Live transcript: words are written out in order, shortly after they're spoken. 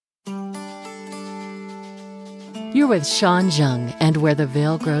You're with Sean Jung and Where the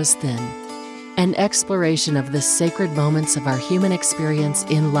Veil Grows Thin, an exploration of the sacred moments of our human experience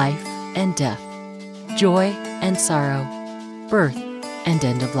in life and death, joy and sorrow, birth and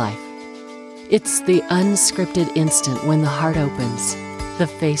end of life. It's the unscripted instant when the heart opens, the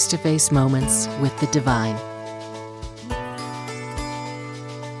face-to-face moments with the divine.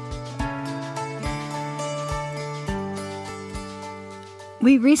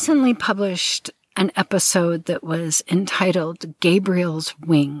 We recently published an episode that was entitled Gabriel's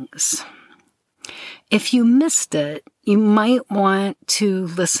Wings. If you missed it, you might want to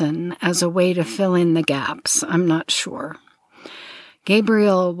listen as a way to fill in the gaps. I'm not sure.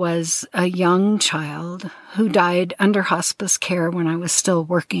 Gabriel was a young child who died under hospice care when I was still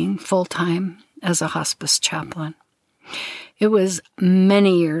working full-time as a hospice chaplain. It was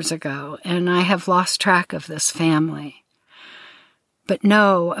many years ago, and I have lost track of this family. But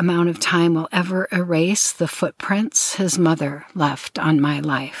no amount of time will ever erase the footprints his mother left on my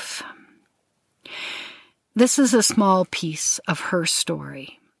life. This is a small piece of her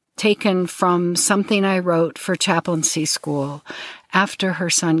story, taken from something I wrote for chaplaincy school after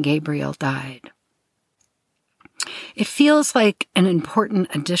her son Gabriel died. It feels like an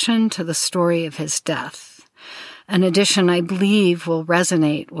important addition to the story of his death, an addition I believe will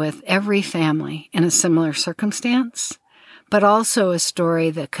resonate with every family in a similar circumstance, but also a story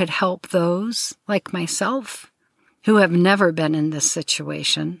that could help those, like myself, who have never been in this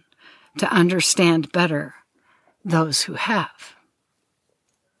situation, to understand better those who have.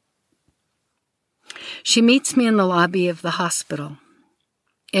 She meets me in the lobby of the hospital.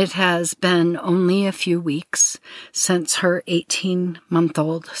 It has been only a few weeks since her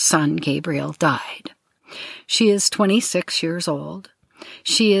 18-month-old son, Gabriel, died. She is 26 years old.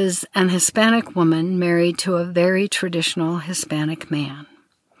 She is an Hispanic woman married to a very traditional Hispanic man.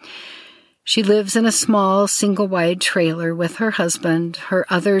 She lives in a small, single-wide trailer with her husband, her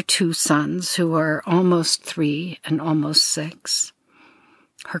other two sons, who are almost 3 and almost 6,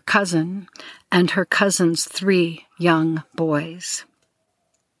 her cousin, and her cousin's 3 young boys.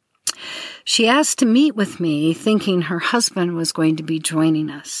 She asked to meet with me, thinking her husband was going to be joining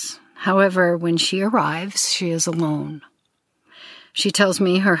us. However, when she arrives, she is alone. She tells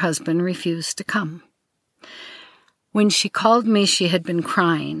me her husband refused to come. When she called me, she had been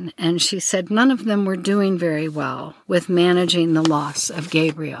crying, and she said none of them were doing very well with managing the loss of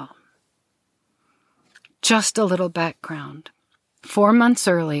Gabriel. Just a little background. 4 months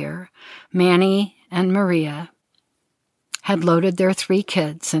earlier, Manny and Maria had loaded their 3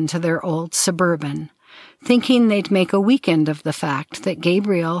 kids into their old Suburban, thinking they'd make a weekend of the fact that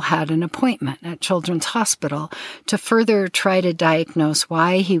Gabriel had an appointment at Children's Hospital to further try to diagnose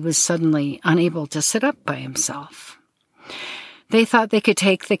why he was suddenly unable to sit up by himself. They thought they could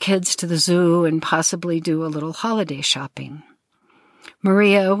take the kids to the zoo and possibly do a little holiday shopping.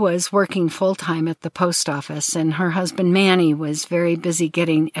 Maria was working full-time at the post office, and her husband Manny was very busy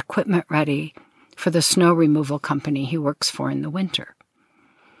getting equipment ready for the snow removal company he works for in the winter.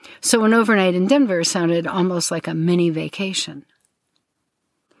 So an overnight in Denver sounded almost like a mini vacation.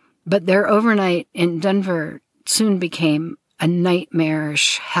 But their overnight in Denver soon became a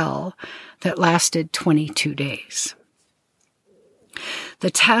nightmarish hell that lasted 22 days.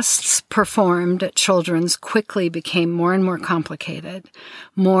 The tests performed at Children's quickly became more and more complicated,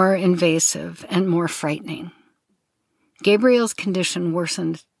 more invasive, and more frightening. Gabriel's condition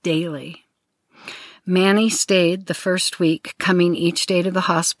worsened daily. Manny stayed the first week, coming each day to the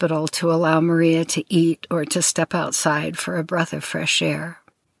hospital to allow Maria to eat or to step outside for a breath of fresh air.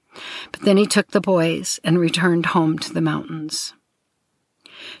 But then he took the boys and returned home to the mountains.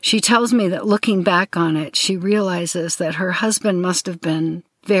 She tells me that looking back on it, she realizes that her husband must have been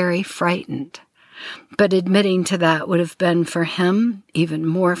very frightened, but admitting to that would have been for him even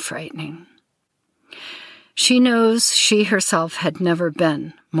more frightening. She knows she herself had never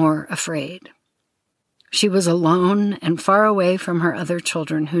been more afraid. She was alone and far away from her other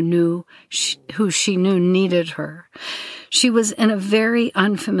children who she knew needed her. She was in a very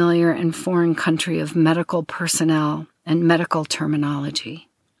unfamiliar and foreign country of medical personnel and medical terminology.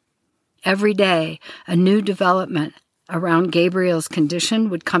 Every day, a new development around Gabriel's condition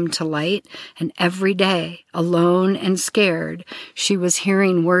would come to light, and every day, alone and scared, she was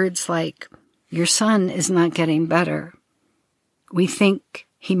hearing words like, "Your son is not getting better. We think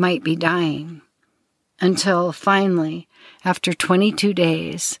he might be dying." Until finally, after 22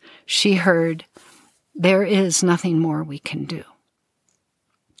 days, she heard, "There is nothing more we can do."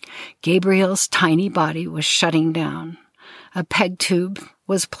 Gabriel's tiny body was shutting down. A peg tube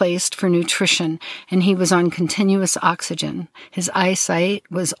was placed for nutrition, and he was on continuous oxygen. His eyesight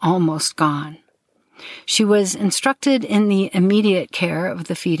was almost gone. She was instructed in the immediate care of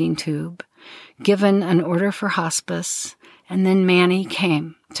the feeding tube, given an order for hospice, and then Manny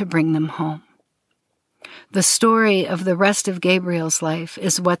came to bring them home. The story of the rest of Gabriel's life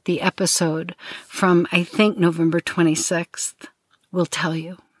is what the episode from, I think, November 26th will tell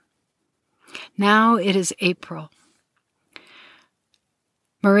you. Now it is April.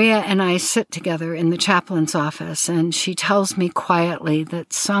 Maria and I sit together in the chaplain's office, and she tells me quietly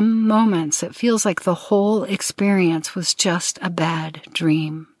that some moments it feels like the whole experience was just a bad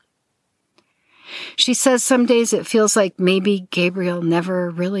dream. She says some days it feels like maybe Gabriel never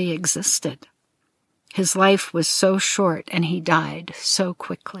really existed. His life was so short and he died so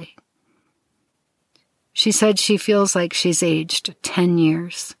quickly. She said she feels like she's aged 10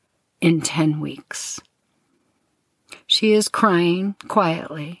 years in 10 weeks. She is crying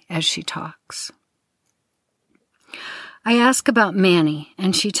quietly as she talks. I ask about Manny,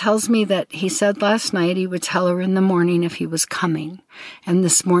 and she tells me that he said last night he would tell her in the morning if he was coming, and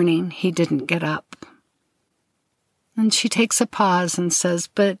this morning he didn't get up. And she takes a pause and says,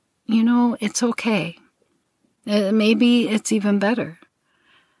 but, it's okay. Maybe it's even better.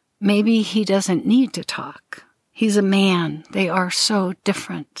 Maybe he doesn't need to talk. He's a man. They are so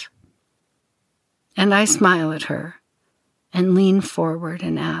different. And I smile at her and lean forward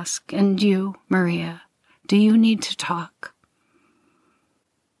and ask, and you, Maria, do you need to talk?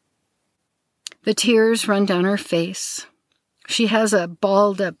 The tears run down her face. She has a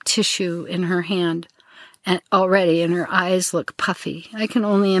balled-up tissue in her hand already, and her eyes look puffy. I can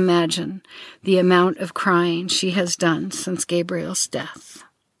only imagine the amount of crying she has done since Gabriel's death.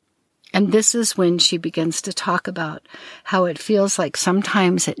 And this is when she begins to talk about how it feels like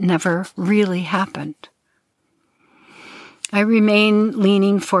sometimes it never really happened. I remain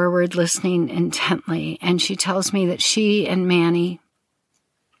leaning forward, listening intently, and she tells me that she and Manny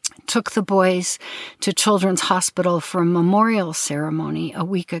took the boys to Children's Hospital for a memorial ceremony a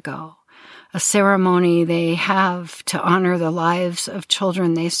week ago, a ceremony they have to honor the lives of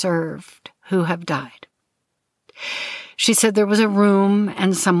children they served who have died. She said there was a room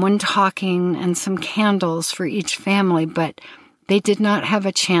and someone talking and some candles for each family, but they did not have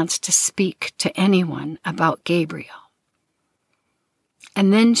a chance to speak to anyone about Gabriel.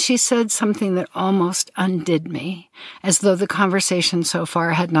 And then she said something that almost undid me, as though the conversation so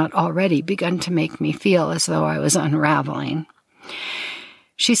far had not already begun to make me feel as though I was unraveling.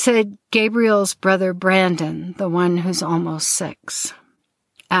 She said Gabriel's brother Brandon, the one who's almost 6,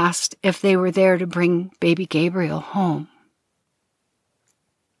 asked if they were there to bring baby Gabriel home.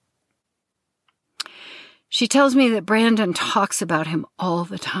 She tells me that Brandon talks about him all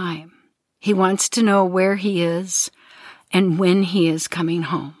the time. He wants to know where he is and when he is coming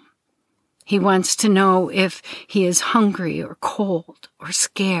home. He wants to know if he is hungry or cold or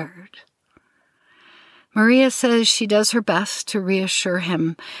scared. Maria says she does her best to reassure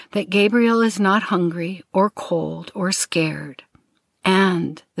him that Gabriel is not hungry or cold or scared,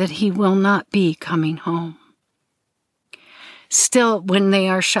 and that he will not be coming home. Still, when they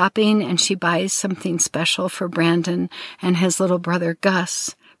are shopping and she buys something special for Brandon and his little brother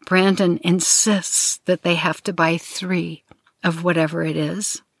Gus, Brandon insists that they have to buy 3 of whatever it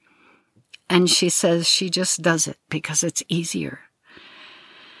is. And she says she just does it because it's easier.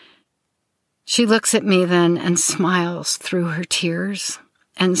 She looks at me then and smiles through her tears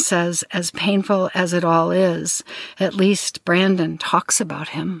and says, as painful as it all is, at least Brandon talks about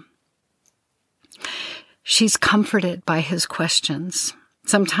him. She's comforted by his questions.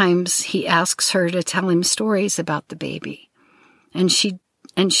 Sometimes he asks her to tell him stories about the baby, and she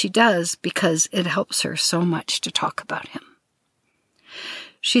does because it helps her so much to talk about him.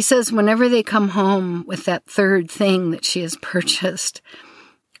 She says whenever they come home with that 3rd thing that she has purchased,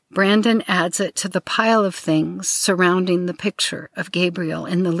 Brandon adds it to the pile of things surrounding the picture of Gabriel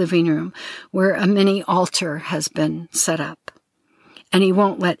in the living room where a mini altar has been set up. And he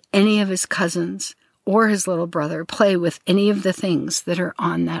won't let any of his cousins or his little brother play with any of the things that are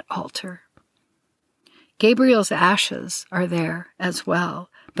on that altar. Gabriel's ashes are there as well,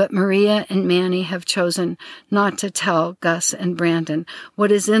 but Maria and Manny have chosen not to tell Gus and Brandon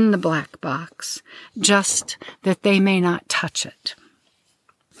what is in the black box, just that they may not touch it.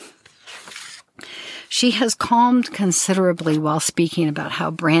 She has calmed considerably while speaking about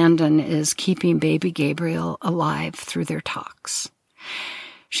how Brandon is keeping baby Gabriel alive through their talks.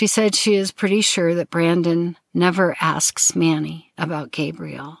 She said she is pretty sure that Brandon never asks Manny about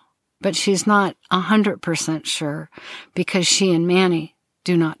Gabriel, but she's not 100% sure because she and Manny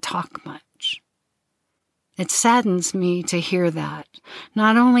do not talk much. It saddens me to hear that,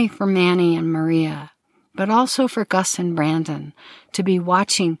 not only for Manny and Maria, but also for Gus and Brandon to be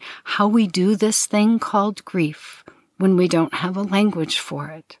watching how we do this thing called grief when we don't have a language for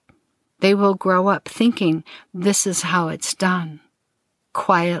it. They will grow up thinking this is how it's done,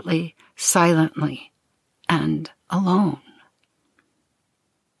 quietly, silently, and alone.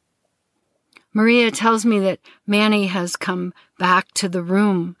 Maria tells me that Manny has come back to the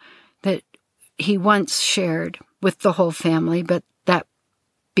room that he once shared with the whole family, but that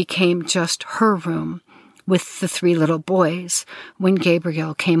became just her room with the 3 little boys when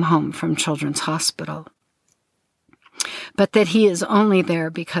Gabriel came home from Children's Hospital. But that he is only there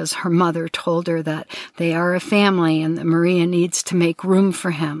because her mother told her that they are a family and that Maria needs to make room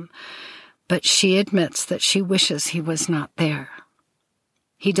for him. But she admits that she wishes he was not there.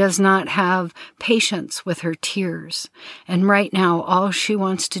 He does not have patience with her tears, and right now all she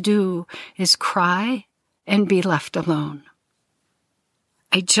wants to do is cry and be left alone.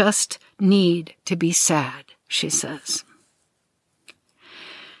 I just need to be sad, she says.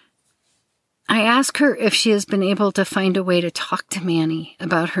 I ask her if she has been able to find a way to talk to Manny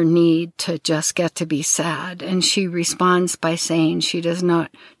about her need to just get to be sad, and she responds by saying she does not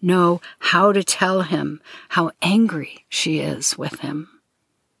know how to tell him how angry she is with him.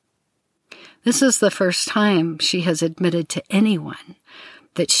 This is the first time she has admitted to anyone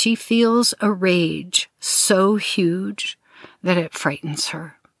that she feels a rage so huge that it frightens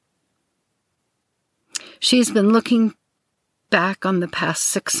her. She's been looking back on the past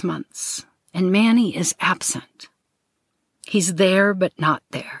 6 months, and Manny is absent. He's there but not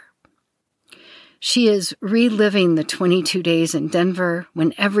there. She is reliving the 22 days in Denver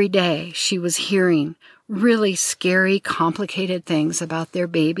when every day she was hearing really scary, complicated things about their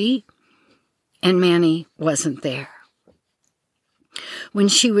baby, and Manny wasn't there. When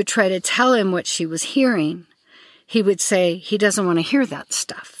she would try to tell him what she was hearing, he would say he doesn't want to hear that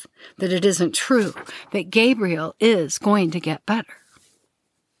stuff, that it isn't true, that Gabriel is going to get better.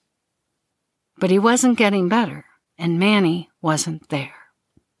 But he wasn't getting better, and Manny wasn't there.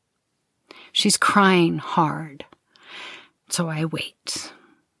 She's crying hard, so I wait.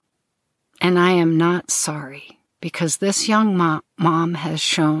 And I am not sorry, because this young mom has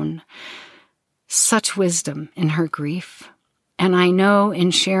shown such wisdom in her grief, and I know in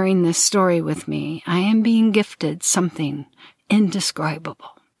sharing this story with me, I am being gifted something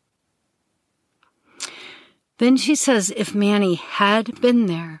indescribable. Then she says if Manny had been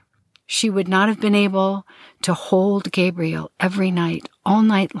there, she would not have been able to hold Gabriel every night, all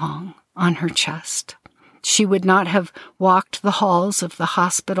night long, on her chest. She would not have walked the halls of the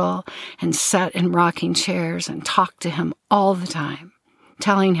hospital and sat in rocking chairs and talked to him all the time,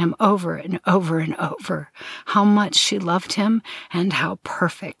 telling him over and over and over how much she loved him and how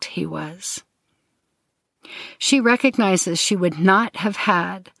perfect he was. She recognizes she would not have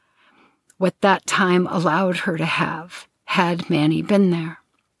had what that time allowed her to have had Manny been there.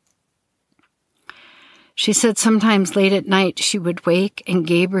 She said sometimes late at night she would wake and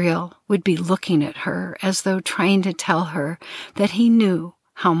Gabriel would be looking at her as though trying to tell her that he knew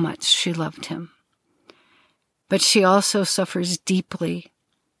how much she loved him. But she also suffers deeply,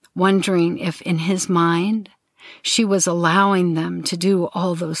 wondering if in his mind she was allowing them to do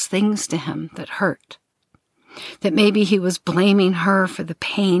all those things to him that hurt. That maybe he was blaming her for the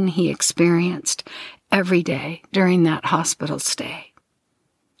pain he experienced every day during that hospital stay.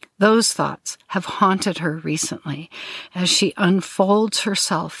 Those thoughts have haunted her recently as she unfolds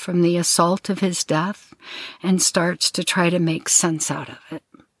herself from the assault of his death and starts to try to make sense out of it.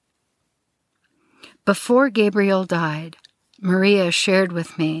 Before Gabriel died, Maria shared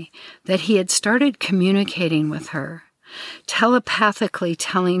with me that he had started communicating with her, telepathically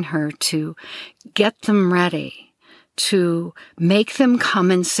telling her to get them ready, to make them come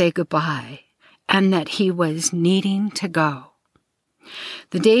and say goodbye, and that he was needing to go.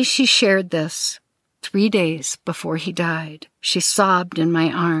 The day she shared this, 3 days before he died, she sobbed in my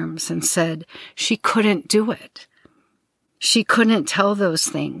arms and said she couldn't do it. She couldn't tell those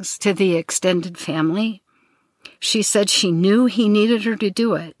things to the extended family. She said she knew he needed her to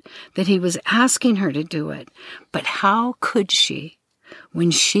do it, that he was asking her to do it, but how could she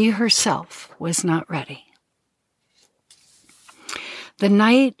when she herself was not ready? The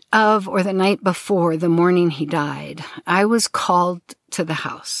night of or the night before the morning he died, I was called to the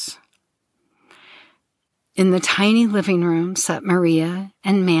house. In the tiny living room sat Maria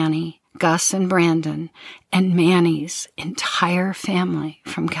and Manny, Gus and Brandon, and Manny's entire family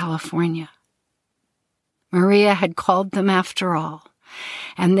from California. Maria had called them after all,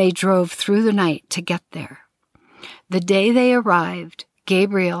 and they drove through the night to get there. The day they arrived,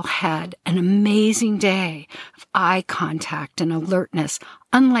 Gabriel had an amazing day of eye contact and alertness,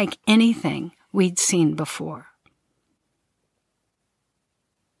 unlike anything we'd seen before.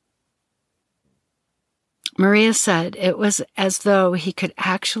 Maria said it was as though he could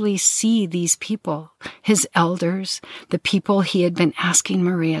actually see these people, his elders, the people he had been asking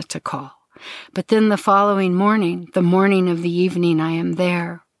Maria to call. But then the following morning, the morning of the evening I am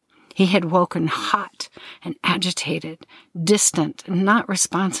there, he had woken hot and agitated, distant and not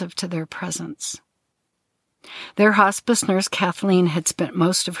responsive to their presence. Their hospice nurse, Kathleen, had spent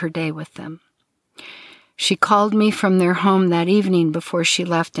most of her day with them. She called me from their home that evening before she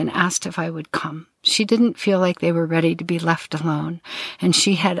left and asked if I would come. She didn't feel like they were ready to be left alone, and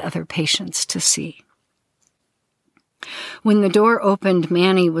she had other patients to see. When the door opened,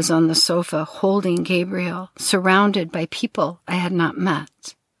 Manny was on the sofa holding Gabriel, surrounded by people I had not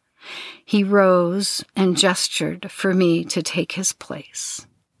met. He rose and gestured for me to take his place.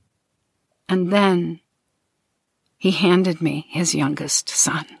 And then he handed me his youngest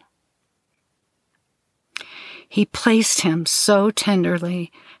son. He placed him so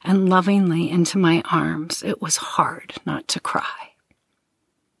tenderly and lovingly into my arms, it was hard not to cry.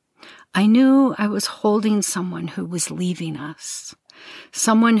 I knew I was holding someone who was leaving us,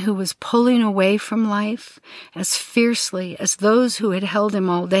 someone who was pulling away from life as fiercely as those who had held him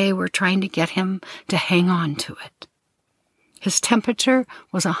all day were trying to get him to hang on to it. His temperature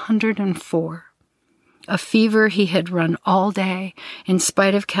was 104, a fever he had run all day in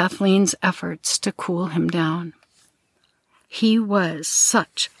spite of Kathleen's efforts to cool him down. He was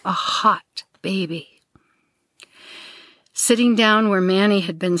such a hot baby. Sitting down where Manny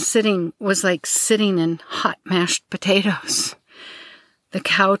had been sitting was like sitting in hot mashed potatoes. The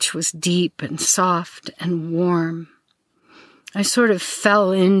couch was deep and soft and warm. I sort of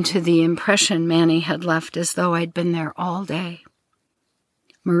fell into the impression Manny had left as though I'd been there all day.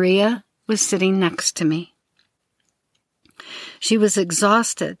 Maria was sitting next to me. She was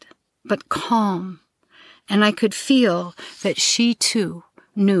exhausted, but calm, and I could feel that she too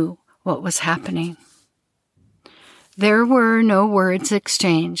knew what was happening. There were no words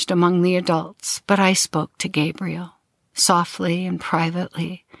exchanged among the adults, but I spoke to Gabriel, softly and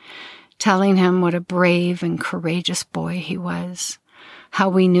privately, telling him what a brave and courageous boy he was, how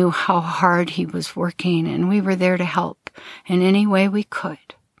we knew how hard he was working, and we were there to help in any way we could.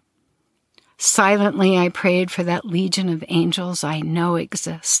 Silently, I prayed for that legion of angels I know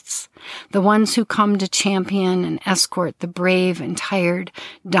exists, the ones who come to champion and escort the brave and tired,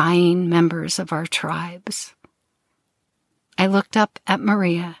 dying members of our tribes. I looked up at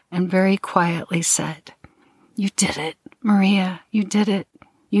Maria and very quietly said, "You did it, Maria, you did it.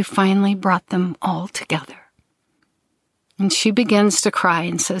 You finally brought them all together." And she begins to cry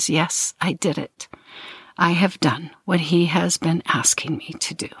and says, "Yes, I did it. I have done what he has been asking me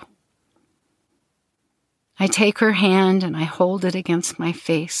to do." I take her hand and I hold it against my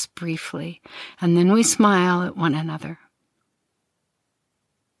face briefly, and then we smile at one another.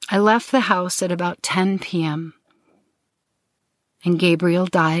 I left the house at about 10 p.m., and Gabriel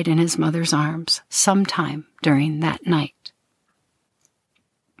died in his mother's arms sometime during that night.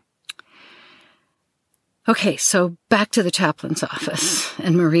 Okay, so back to the chaplain's office,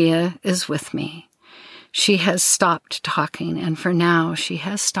 and Maria is with me. She has stopped talking, and for now she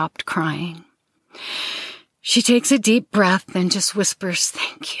has stopped crying. She takes a deep breath and just whispers,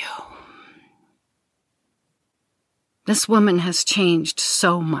 "Thank you." This woman has changed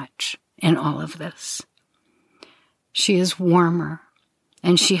so much in all of this. She is warmer,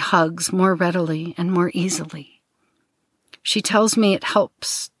 and she hugs more readily and more easily. She tells me it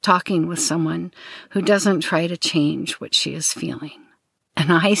helps talking with someone who doesn't try to change what she is feeling.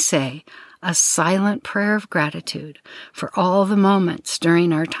 And I say a silent prayer of gratitude for all the moments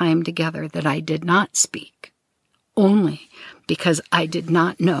during our time together that I did not speak, only because I did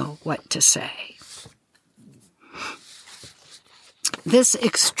not know what to say. This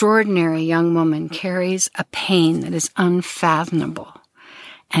extraordinary young woman carries a pain that is unfathomable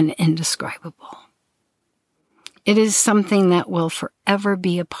and indescribable. It is something that will forever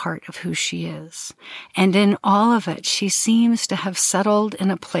be a part of who she is. And in all of it, she seems to have settled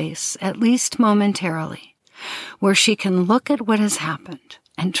in a place, at least momentarily, where she can look at what has happened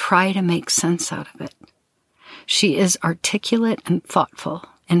and try to make sense out of it. She is articulate and thoughtful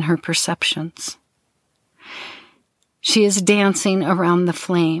in her perceptions. She is dancing around the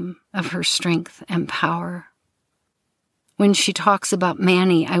flame of her strength and power. When she talks about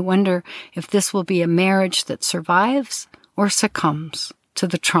Manny, I wonder if this will be a marriage that survives or succumbs to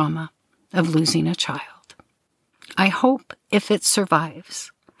the trauma of losing a child. I hope if it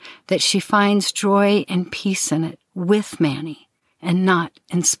survives, that she finds joy and peace in it with Manny and not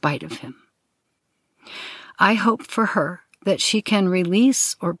in spite of him. I hope for her that she can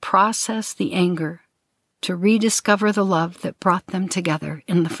release or process the anger to rediscover the love that brought them together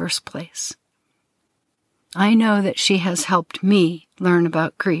in the first place. I know that she has helped me learn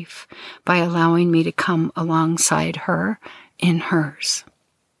about grief by allowing me to come alongside her in hers.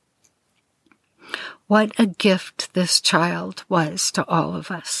 What a gift this child was to all of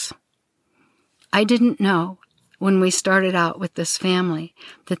us. I didn't know when we started out with this family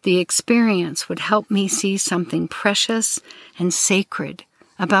that the experience would help me see something precious and sacred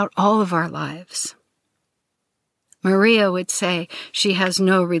about all of our lives. Maria would say she has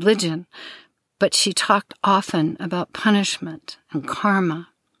no religion, but she talked often about punishment and karma.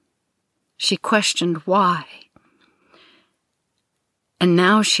 She questioned why. And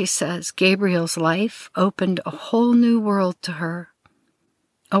now she says Gabriel's life opened a whole new world to her,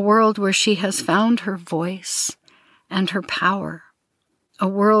 a world where she has found her voice and her power, a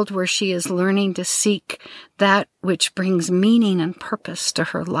world where she is learning to seek that which brings meaning and purpose to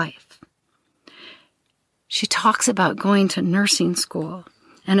her life. She talks about going to nursing school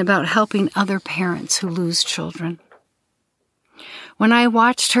and about helping other parents who lose children. When I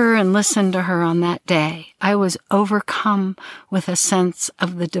watched her and listened to her on that day, I was overcome with a sense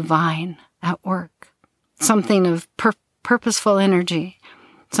of the divine at work, something of purposeful energy,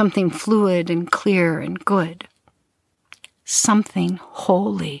 something fluid and clear and good, something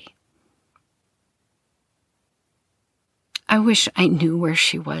holy. I wish I knew where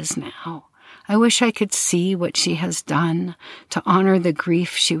she was now. I wish I could see what she has done to honor the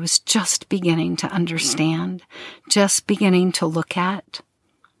grief she was just beginning to understand, just beginning to look at,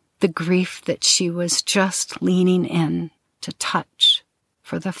 the grief that she was just leaning in to touch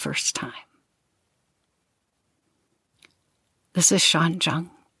for the first time. This is Shan Jung.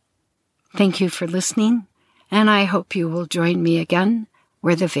 Thank you for listening, and I hope you will join me again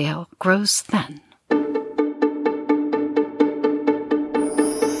where the veil grows thin.